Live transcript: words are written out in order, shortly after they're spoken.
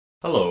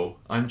Hello,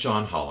 I'm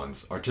John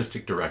Hollins,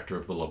 Artistic Director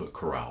of the Lubbock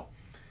Chorale.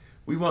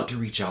 We want to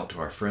reach out to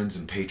our friends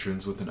and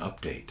patrons with an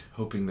update,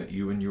 hoping that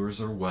you and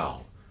yours are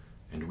well,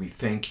 and we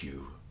thank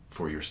you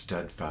for your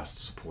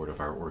steadfast support of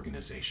our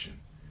organization.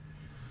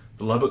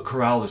 The Lubbock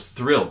Chorale is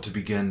thrilled to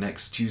begin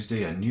next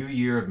Tuesday a new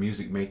year of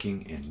music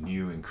making in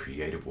new and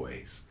creative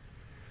ways.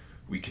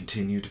 We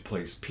continue to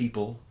place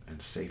people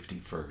and safety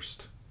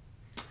first.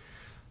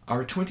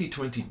 Our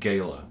 2020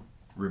 gala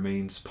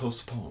remains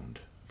postponed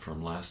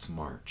from last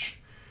March.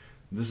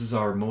 This is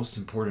our most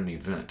important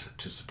event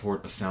to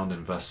support a sound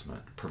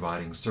investment,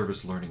 providing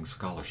service learning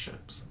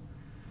scholarships.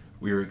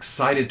 We are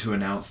excited to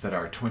announce that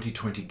our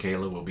 2020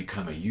 gala will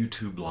become a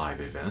YouTube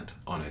live event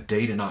on a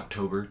date in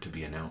October to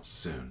be announced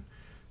soon,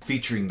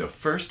 featuring the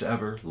first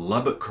ever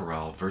Lubbock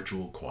Chorale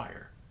virtual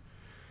choir.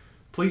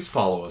 Please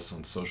follow us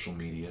on social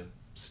media,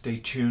 stay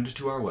tuned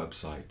to our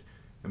website,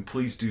 and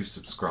please do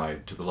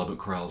subscribe to the Lubbock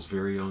Chorale's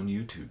very own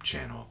YouTube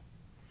channel.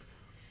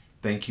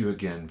 Thank you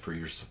again for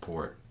your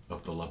support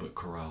of the Lubbock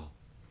Chorale.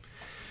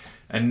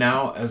 And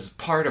now, as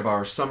part of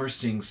our Summer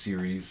Sings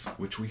Series,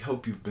 which we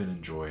hope you've been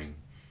enjoying,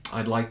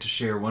 I'd like to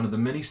share one of the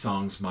many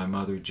songs my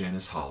mother,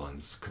 Janice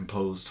Hollins,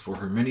 composed for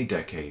her many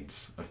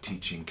decades of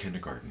teaching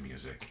kindergarten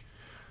music.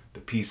 The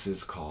piece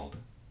is called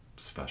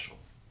Special.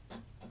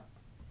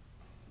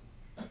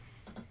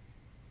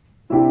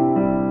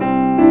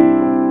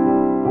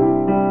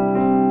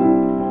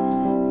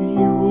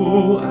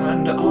 You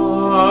and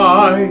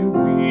I,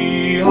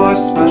 we are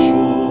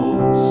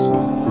special,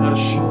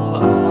 special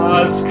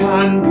as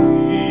can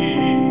be.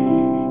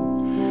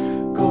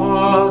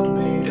 God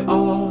made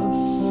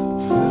us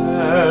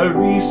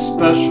very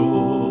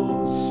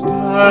special,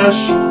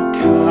 special,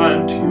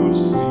 can't you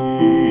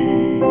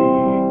see?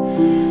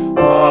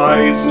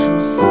 Eyes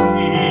to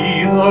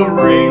see the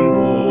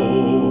rainbow,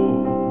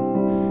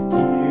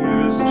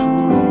 ears to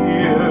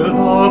hear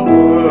the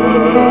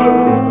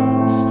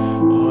birds,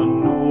 a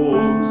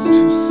nose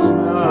to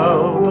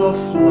smell the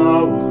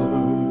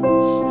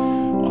flowers,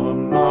 a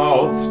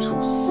mouth to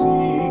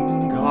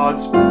sing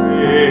God's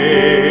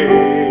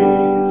praise.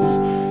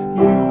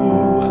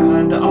 You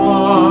and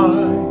I,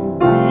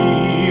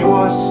 we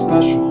are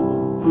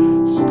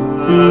special,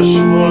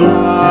 special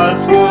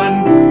as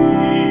can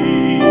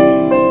be.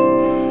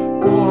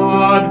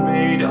 God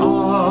made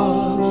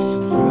us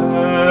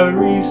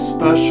very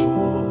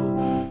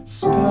special,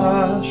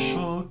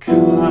 special,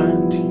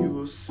 can't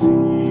you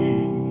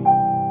see?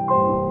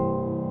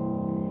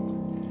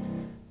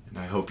 And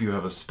I hope you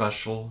have a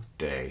special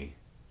day.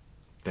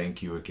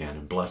 Thank you again,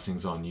 and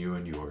blessings on you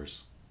and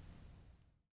yours.